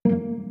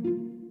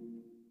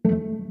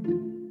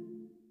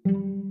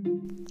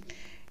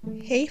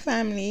Hey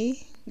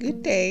family,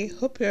 good day.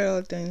 Hope you're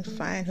all doing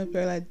fine. Hope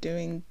you're all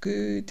doing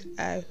good.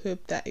 I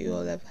hope that you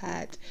all have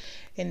had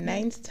a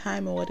nice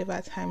time or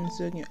whatever time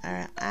zone you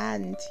are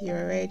and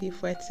you're ready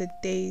for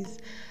today's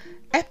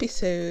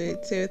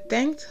episode. So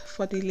thanks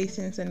for the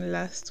listens on the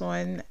last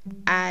one.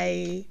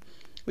 I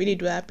really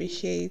do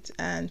appreciate,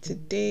 and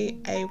today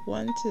I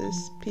want to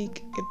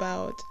speak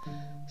about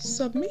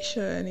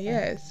submission.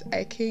 Yes,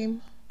 I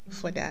came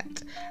for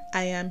that.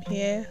 I am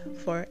here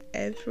for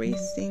every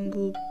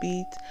single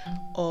bit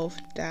of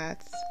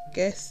that.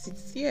 Guess it.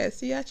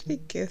 Yes, you actually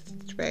guessed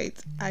it right.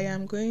 I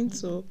am going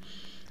to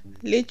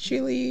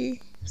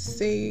literally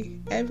say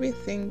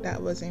everything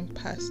that was in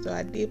Pastor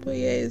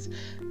Adeboye's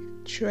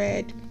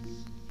thread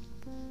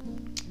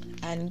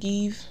and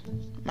give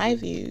my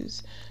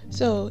views.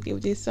 So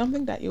if there's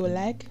something that you would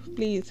like,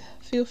 please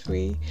feel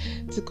free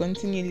to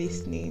continue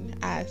listening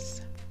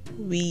as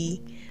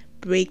we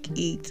break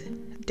it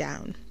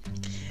down.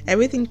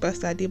 Everything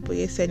Pastor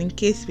Adeboye said, in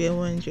case you're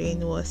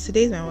wondering, was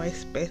today's my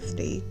wife's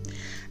birthday,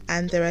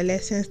 and there are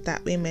lessons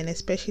that women,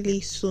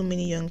 especially so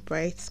many young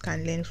brides,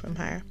 can learn from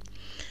her.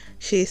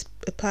 She is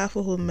a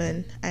powerful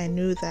woman. I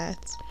know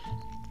that.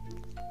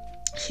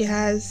 She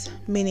has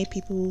many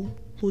people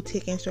who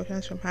take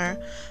instructions from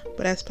her,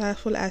 but as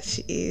powerful as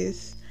she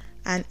is,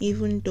 and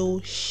even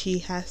though she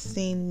has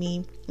seen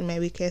me in my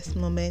weakest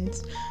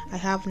moments, I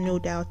have no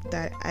doubt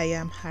that I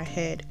am her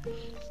head.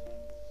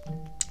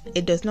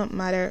 It does not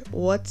matter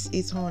what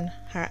is on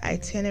her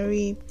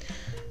itinerary.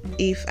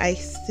 If I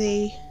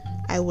say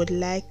I would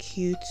like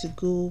you to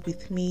go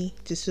with me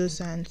to so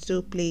and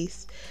so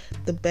place,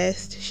 the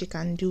best she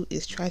can do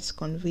is try to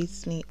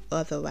convince me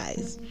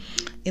otherwise.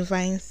 If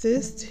I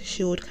insist,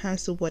 she would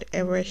cancel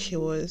whatever she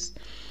was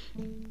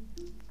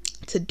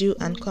to do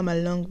and come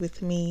along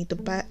with me.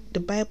 The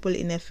Bible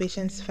in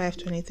Ephesians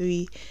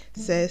 5:23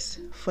 says,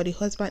 "For the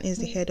husband is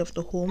the head of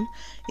the home,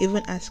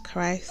 even as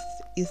Christ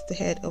is the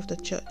head of the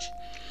church."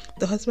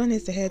 The husband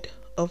is the head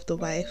of the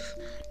wife.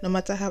 No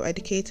matter how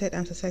educated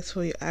and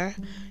successful you are,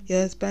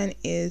 your husband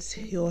is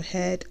your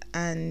head,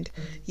 and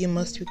you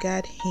must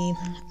regard him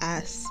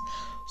as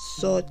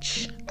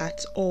such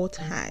at all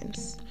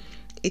times.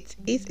 It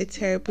is a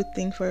terrible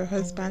thing for a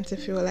husband to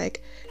feel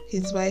like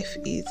his wife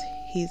is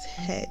his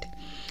head.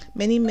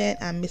 Many men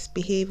are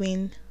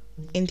misbehaving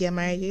in their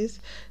marriages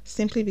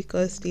simply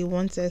because they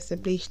want to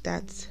establish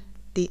that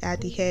they are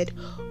the head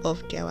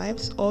of their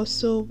wives.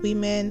 Also,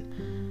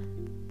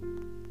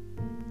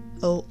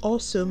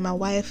 my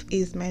wife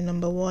is my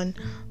number one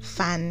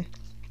fan.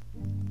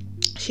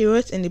 She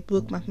wrote in the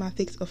book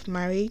Mathematics of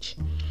Marriage,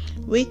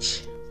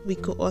 which we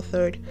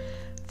co-authored,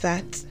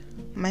 that as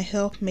my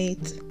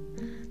helpmate,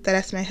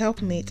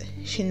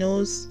 she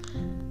knows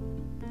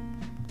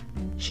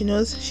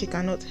she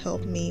cannot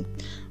help me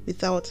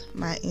without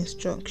my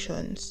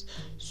instructions.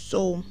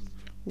 So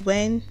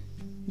when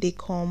they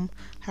come,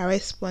 her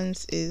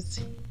response is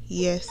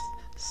yes,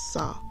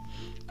 sir.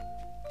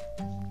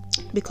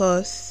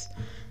 Because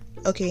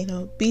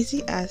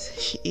busy as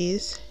she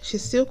is, she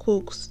still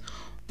cooks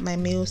my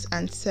meals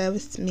and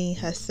serves me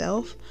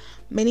herself.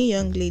 Many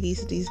young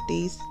ladies these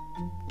days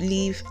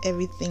leave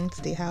everything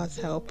to the house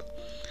help.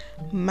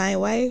 My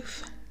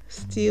wife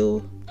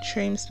still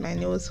trims my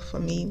nails for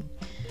me.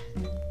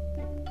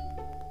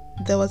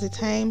 There was a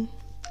time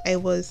I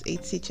was a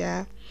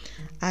teacher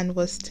and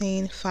was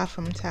staying far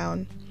from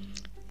town.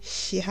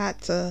 She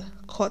had to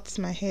cut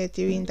my hair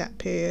during that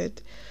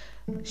period.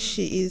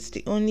 She is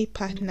the only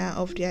partner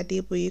of the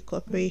Adeboye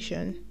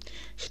Corporation.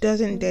 She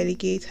doesn't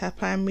delegate her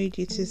primary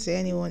duties to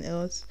anyone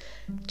else,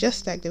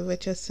 just like the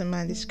virtuous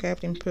woman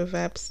described in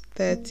Proverbs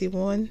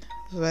 31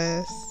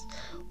 verse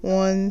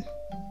 1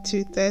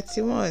 to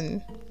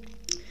 31.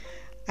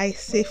 I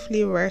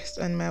safely rest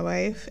on my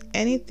wife.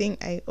 Anything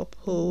I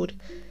uphold,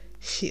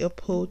 she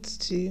upholds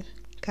too.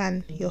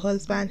 Can your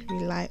husband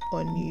rely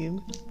on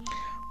you?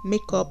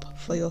 Make up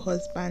for your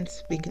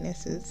husband's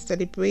weaknesses.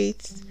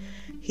 Celebrate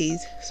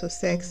his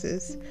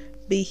successes.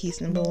 Be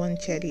his number one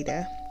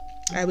cheerleader.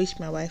 I wish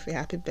my wife a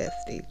happy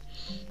birthday.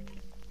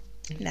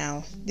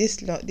 Now, this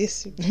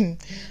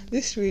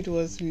this read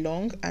was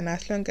long, and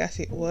as long as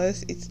it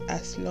was, it's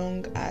as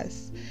long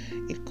as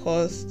it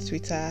caused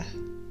Twitter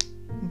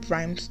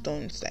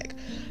brimstones. Like,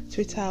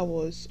 Twitter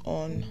was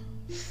on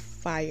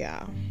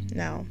fire.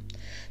 Now,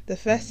 the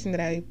first thing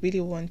that I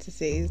really want to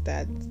say is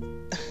that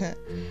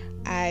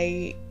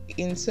I,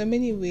 in so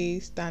many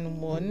ways than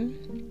one,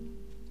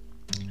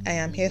 I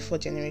am here for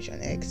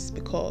Generation X,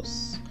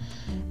 because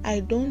I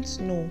don't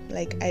know,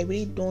 I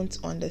really don't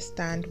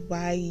understand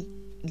why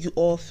you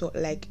all felt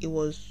like it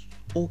was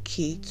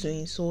okay to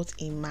insult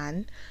a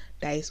man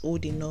that is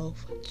old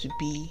enough to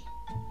be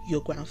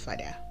your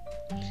grandfather.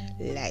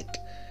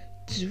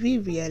 Do we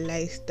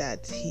realize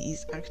that he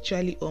is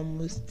actually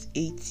almost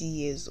 80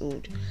 years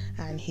old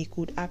and he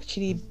could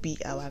actually be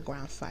our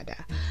grandfather?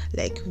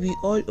 We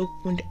all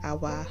opened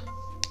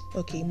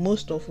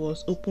most of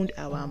us opened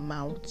our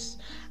mouths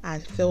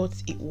and felt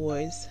it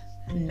was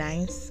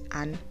nice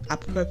and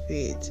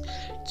appropriate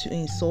to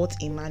insult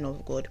a man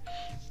of God.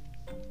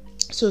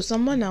 So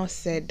someone now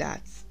said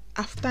that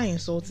after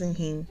insulting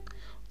him,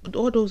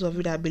 all those of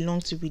you that belong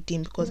to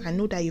Redeem, because I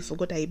know that you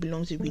forgot that you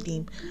belong to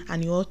Redeem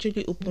and you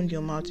actually opened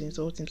your mouth to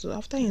insult him. So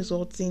after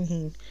insulting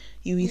him,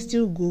 you will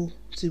still go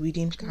to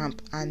Redeem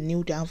camp and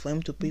kneel down for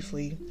him to pray for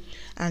you,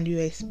 and you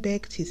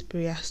expect his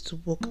prayers to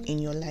work in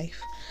your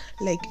life.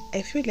 Like,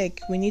 I feel like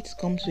we need to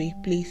come to a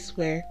place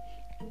where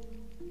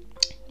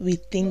we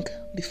think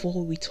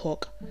before we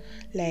talk.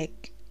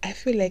 Like, I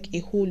feel like a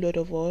whole lot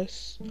of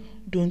us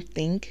don't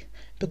think,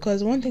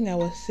 because one thing I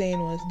was saying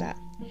was that,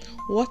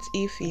 what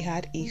if he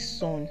had a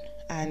son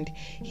and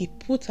he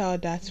put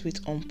out that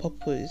tweet on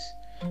purpose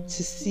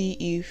to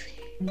see if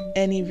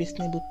any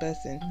reasonable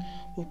person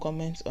will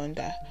comment on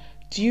that?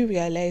 Do you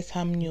realize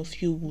how many of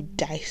you will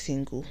die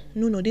single?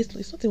 No, this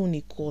it's not even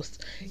a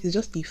cost. It's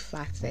just a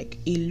fact. Like,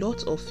 a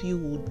lot of you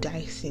will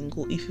die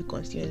single if you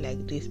continue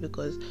like this,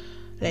 because,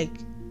 like,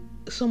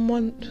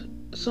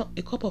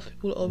 a couple of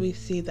people always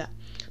say that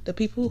the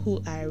people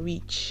who are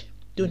rich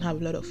don't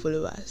have a lot of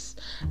followers,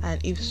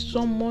 and if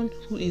someone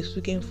who is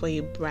looking for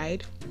a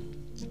bride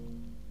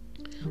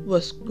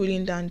was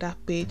scrolling down that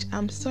page,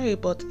 I'm sorry,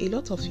 but a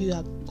lot of you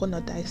are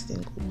gonna die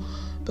single,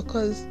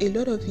 because a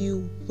lot of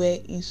you were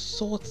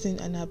insulting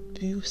and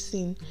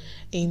abusing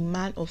a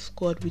man of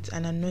God with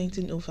an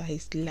anointing over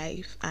his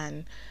life,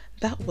 and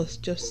that was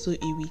just so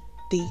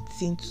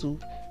irritating to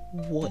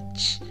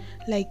watch.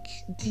 Like,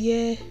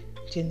 dear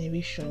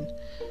generation,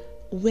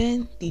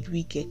 when did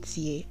we get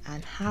here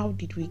and how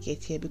did we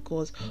get here?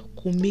 Because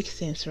could make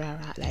sense,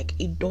 rara. Like,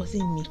 it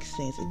doesn't make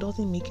sense. It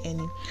doesn't make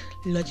any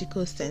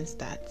logical sense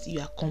that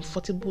you are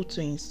comfortable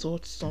to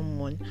insult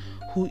someone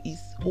who is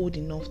old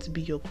enough to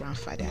be your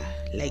grandfather.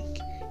 Like,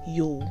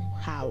 yo,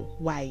 how,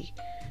 why?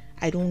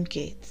 I don't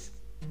get.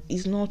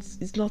 It's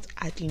not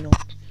adding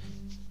up.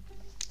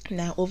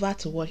 Now over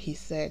to what he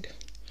said.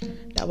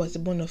 That was the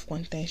bone of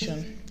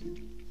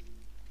contention.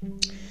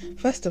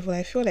 First of all,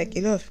 I feel like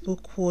a lot of people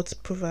quote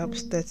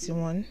Proverbs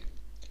 31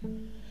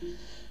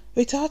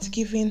 without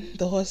giving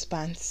the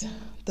husbands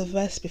the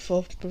verse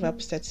before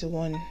Proverbs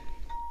 31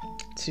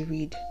 to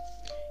read.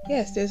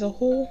 Yes, there's a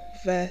whole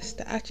verse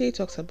that actually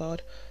talks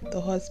about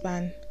the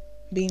husband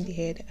being the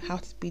head, how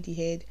to be the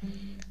head,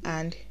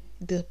 and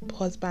the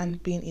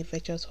husband being a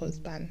virtuous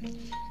husband.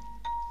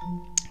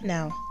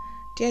 Now,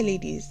 dear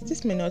ladies,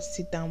 this may not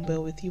sit down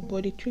well with you,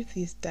 but the truth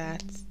is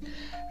that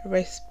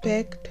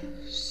respect,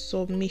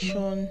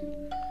 submission,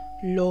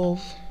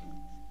 love,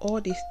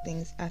 all these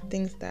things are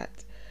things that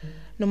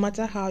no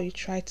matter how you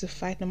try to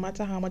fight, no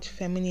matter how much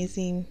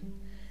feminism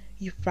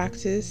you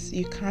practice,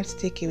 you can't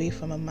take away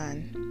from a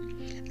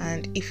man.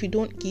 And if you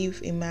don't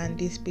give a man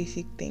these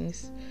basic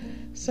things,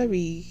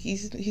 sorry,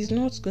 he's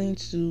not going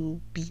to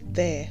be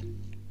there.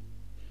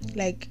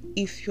 Like,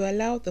 if you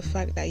allow the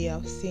fact that you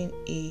have seen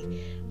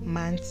a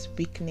man's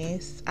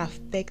weakness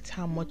affect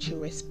how much you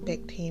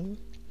respect him,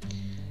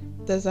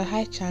 there's a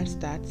high chance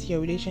that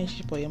your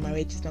relationship or your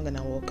marriage is not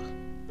gonna work.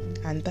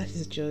 And that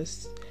is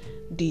just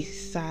the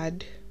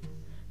sad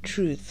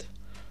truth.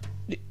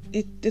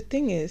 The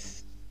thing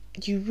is,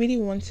 you really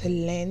want to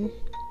learn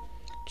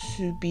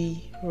to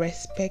be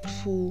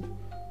respectful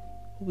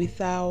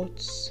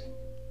without,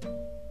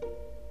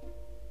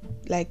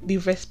 like, be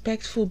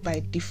respectful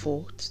by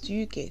default. Do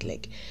you get?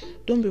 Like,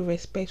 don't be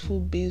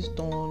respectful based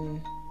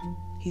on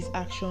his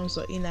actions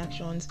or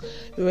inactions.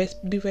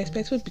 Be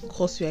respectful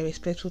because you are a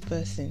respectful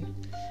person.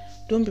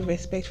 Don't be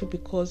respectful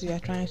because you are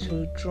trying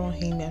to draw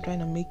him, you are trying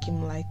to make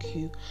him like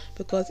you.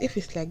 Because if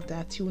it's like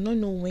that, you will not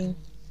know when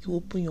you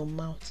open your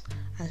mouth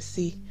and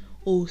say,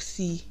 oh,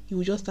 see, you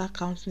will just start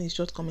counting his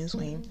shortcomings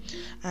for him.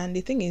 And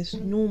the thing is,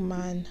 no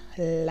man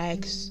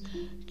likes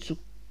to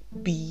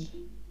be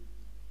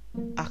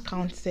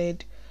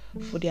accounted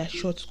for their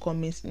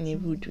shortcomings in a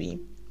rude way.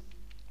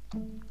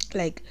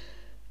 Like,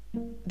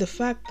 the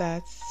fact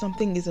that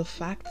something is a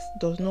fact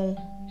does not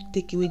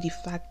take away the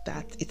fact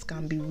that it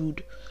can be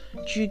rude.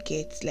 Do you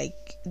get? Like,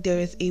 there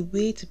is a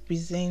way to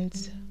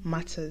present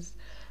matters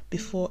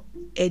before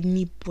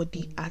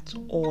anybody at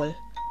all.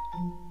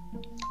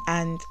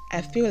 And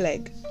I feel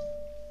like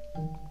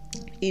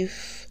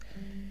if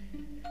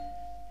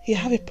you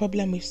have a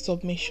problem with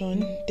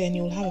submission, then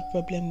you'll have a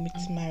problem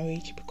with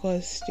marriage,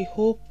 because the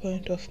whole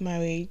point of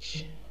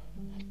marriage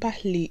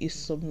partly is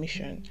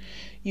submission.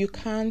 You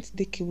can't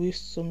take away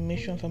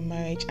submission from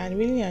marriage, and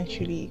really and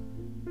truly,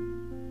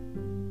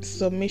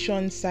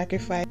 submission,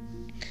 sacrifice,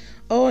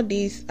 all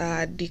these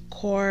are the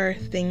core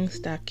things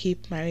that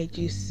keep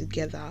marriages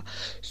together.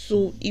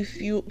 So if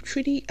you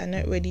truly are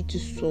not ready to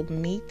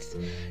submit,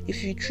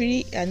 if you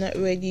truly are not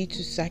ready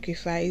to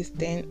sacrifice,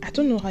 then I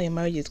don't know how your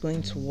marriage is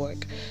going to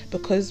work,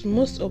 because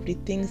most of the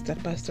things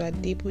that Pastor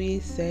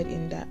Adeboye said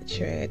in that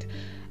thread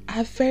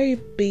are very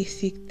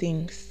basic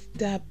things.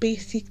 They are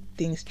basic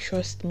things,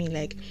 trust me.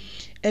 Like,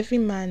 every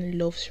man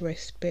loves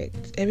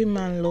respect, every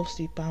man loves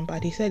to be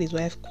pampered. He said his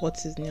wife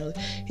cuts his nails,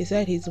 he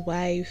said his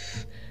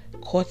wife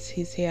cut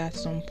his hair at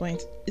some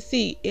point.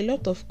 See, a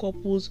lot of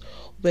couples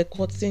were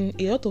cutting,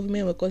 a lot of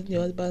men were cutting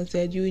their husband's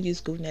hair during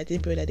this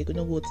COVID-19 period that they could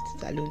not go to the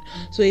salon.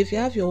 So if you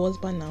have your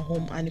husband at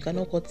home and you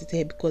cannot cut his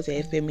hair because you're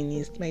a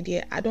feminist, my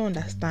dear, I don't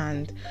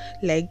understand.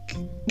 Like,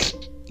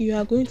 you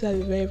are going to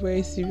have a very,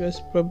 very serious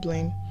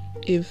problem.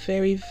 A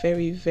very,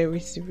 very,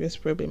 very serious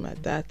problem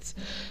at that,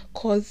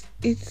 because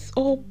it's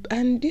all,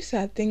 and these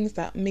are things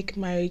that make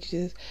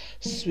marriages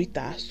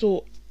sweeter.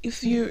 So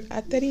if you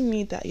are telling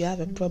me that you have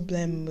a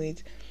problem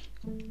with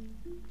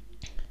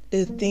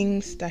the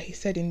things that he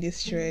said in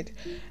this thread,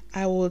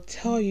 I will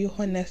tell you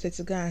honestly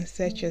to go and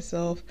search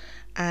yourself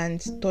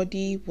and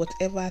study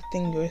whatever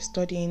thing you're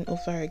studying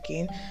over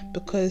again,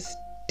 because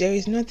there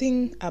is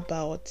nothing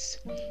about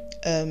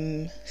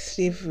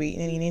slavery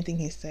in anything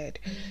he said.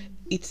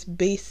 It's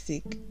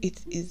basic.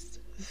 It is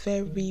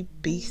very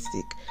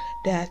basic.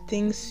 There are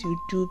things you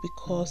do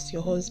because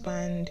your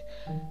husband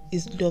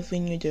is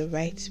loving you the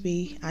right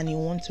way and you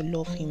want to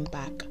love him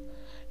back.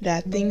 There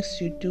are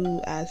things you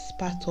do as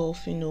part of,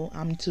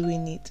 I'm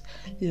doing it,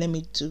 let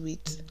me do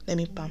it, let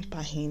me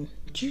pamper him.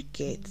 Do you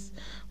get?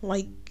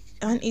 Like,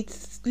 and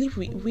it's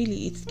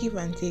really, it's give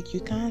and take.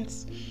 You can't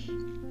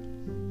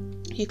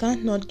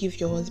not give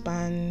your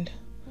husband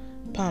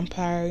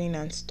pampering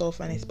and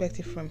stuff and expect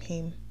it from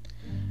him.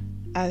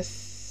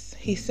 As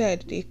he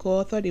said, they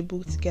co-authored a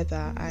book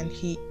together, and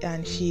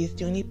she is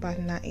the only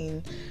partner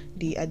in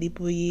the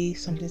Adeboye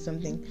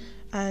something.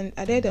 And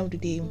at the end of the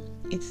day,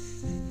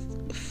 it's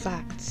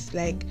facts.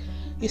 Like,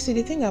 you see,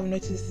 the thing I've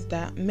noticed is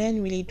that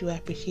men really do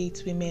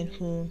appreciate women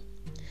who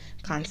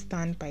can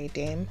stand by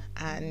them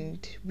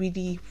and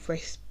really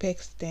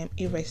respect them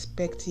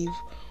irrespective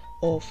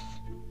of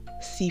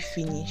see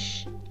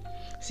finish.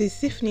 See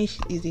finish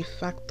is a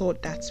factor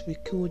that will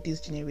kill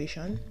this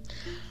generation,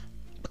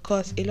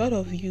 because a lot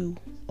of you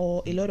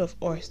or a lot of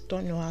us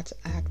don't know how to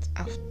act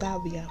after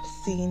we have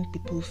seen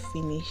people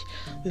finish.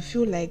 We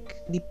feel like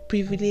the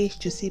privilege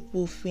to see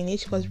people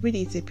finish, because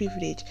really it's a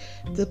privilege.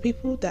 The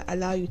people that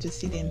allow you to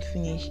see them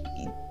finish,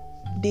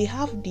 they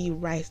have the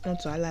right not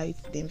to allow you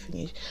to see them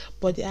finish,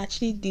 but they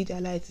actually did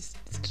allow you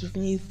to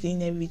finish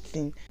seeing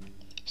everything.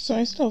 So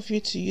instead of you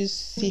to use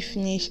see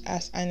finish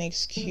as an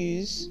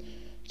excuse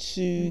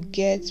to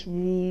get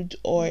rude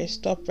or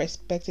stop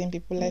respecting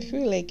people, I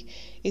feel like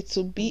it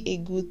will be a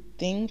good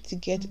thing to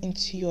get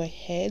into your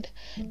head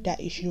that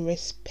you should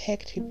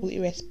respect people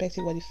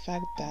irrespective of the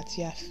fact that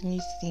you are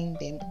finished seeing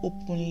them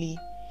openly.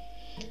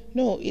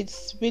 No,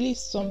 it's really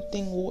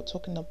something we're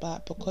talking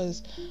about,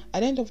 because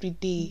at the end of the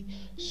day,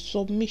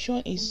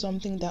 submission is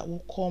something that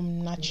will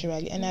come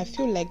naturally, and I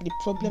feel like the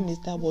problem is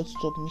that word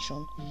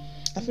submission.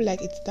 I feel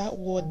like it's that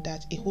word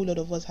that a whole lot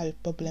of us have a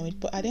problem with.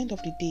 But at the end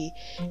of the day,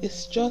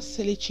 it's just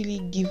literally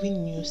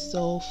giving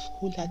yourself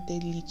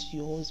wholeheartedly to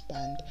your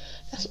husband.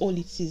 That's all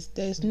it is.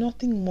 There's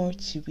nothing more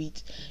to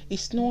it.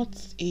 It's not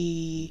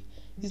a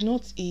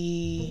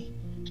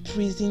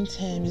prison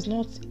term. It's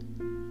not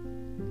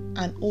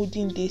an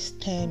olden days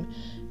term.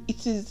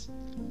 It's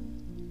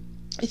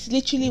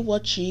literally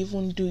what you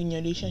even do in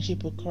your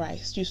relationship with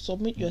Christ. You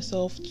submit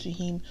yourself to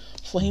him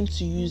for him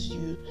to use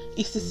you.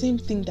 It's the same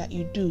thing that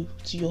you do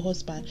to your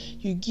husband.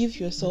 You give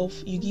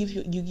yourself, you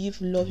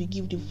give love, you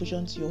give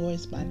devotion to your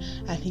husband,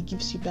 and he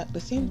gives you back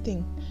the same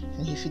thing.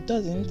 And if he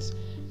doesn't,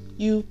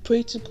 you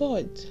pray to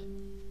God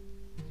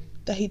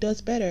that he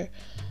does better.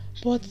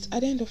 But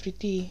at the end of the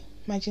day,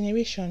 my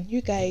generation,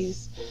 you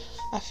guys,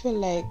 I feel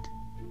like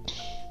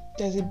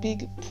there's a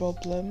big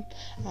problem,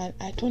 and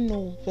I don't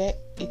know where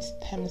it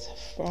stems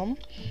from,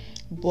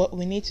 but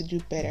we need to do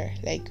better.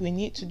 Like, we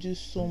need to do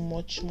so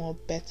much more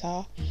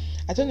better.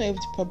 I don't know if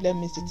the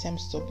problem is the term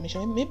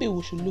submission. Maybe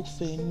we should look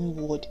for a new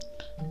word.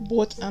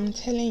 But I'm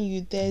telling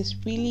you, there's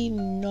really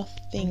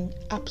nothing,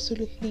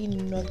 absolutely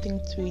nothing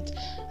to it.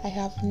 I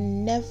have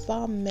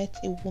never met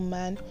a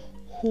woman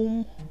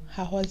whom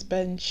her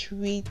husband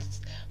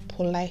treats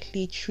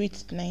politely,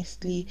 treats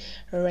nicely,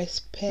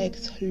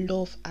 respects,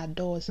 love,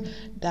 adores,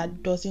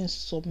 that doesn't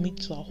submit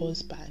to her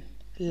husband.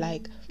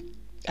 Like,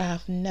 I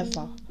have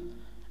never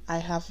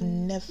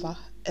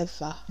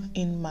ever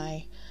in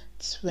my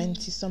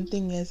 20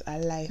 something years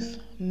alive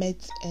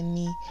met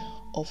any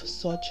of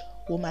such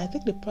woman. I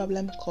think the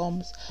problem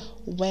comes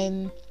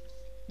when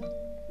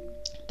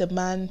the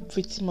man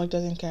pretty much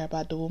doesn't care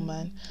about the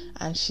woman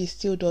and she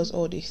still does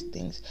all these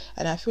things.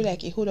 And I feel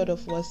like a whole lot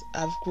of us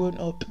have grown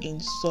up in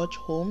such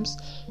homes,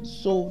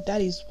 so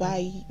that is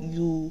why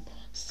you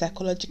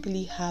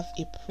psychologically have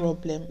a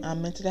problem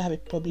and mentally have a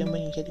problem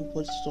when you hear the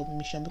word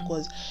submission,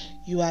 because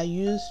you are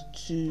used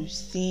to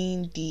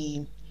seeing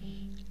the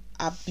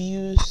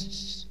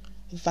abused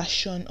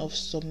version of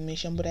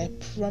submission. But I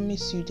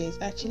promise you, there's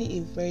actually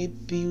a very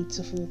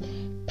beautiful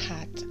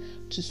part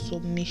to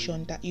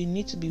submission that you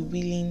need to be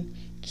willing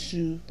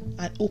to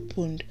and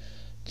opened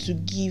to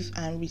give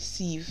and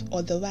receive.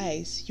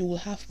 Otherwise, you will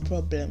have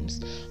problems.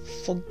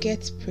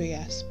 Forget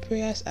prayers.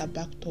 Prayers are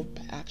backed up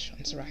by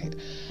actions, right?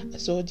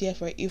 So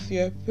therefore, if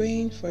you're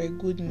praying for a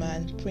good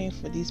man, praying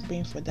for this,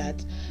 praying for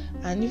that,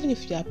 and even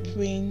if you are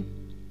praying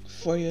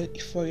for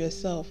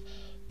yourself,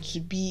 to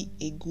be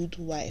a good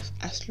wife.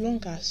 As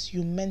long as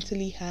you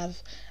mentally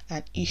have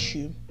an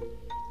issue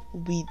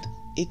with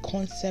a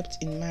concept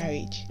in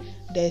marriage,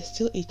 there's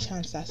still a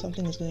chance that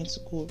something is going to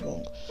go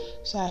wrong.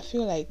 So I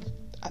feel like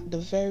at the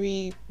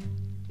very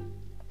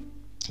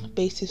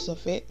basis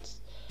of it,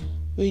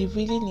 we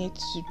really need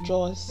to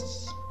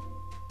just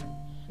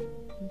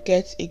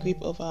get a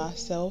grip of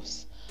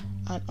ourselves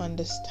and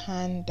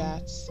understand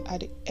that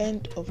at the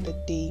end of the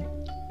day,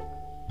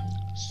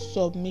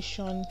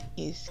 submission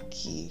is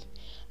key,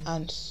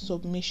 and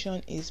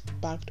submission is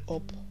backed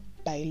up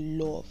by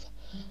love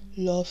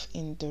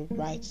in the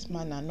right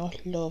manner,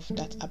 not love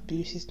that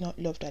abuses, not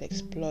love that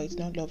exploits,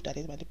 not love that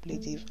is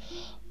manipulative,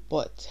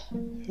 but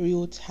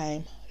real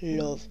time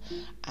love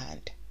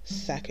and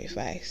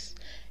sacrifice.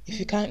 If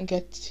you can't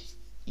get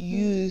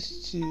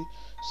used to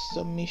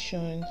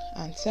submission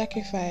and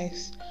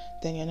sacrifice,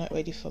 then you're not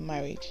ready for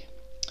marriage.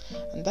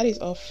 And that is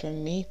all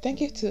from me.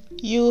 Thank you to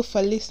you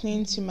for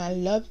listening to my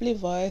lovely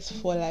voice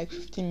for like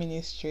 15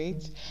 minutes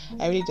straight.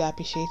 I really do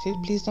appreciate it.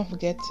 Please don't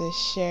forget to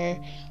share,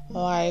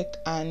 like,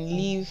 and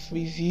leave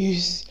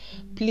reviews.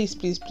 Please,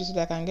 so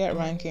that I can get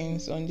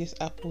rankings on this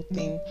Apple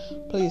thing.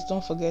 Please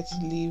don't forget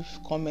to leave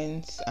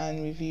comments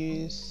and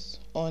reviews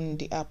on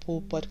the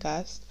Apple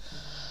podcast.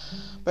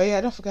 But yeah,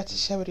 don't forget to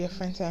share with your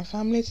friends and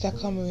family that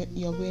come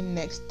your way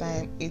next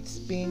time. It's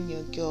been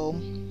your girl,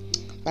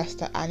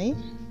 Pastor Annie.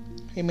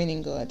 Remain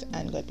in God,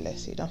 and God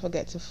bless you. Don't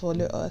forget to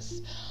follow us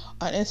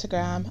on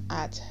Instagram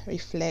at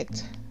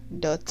reflect.ba.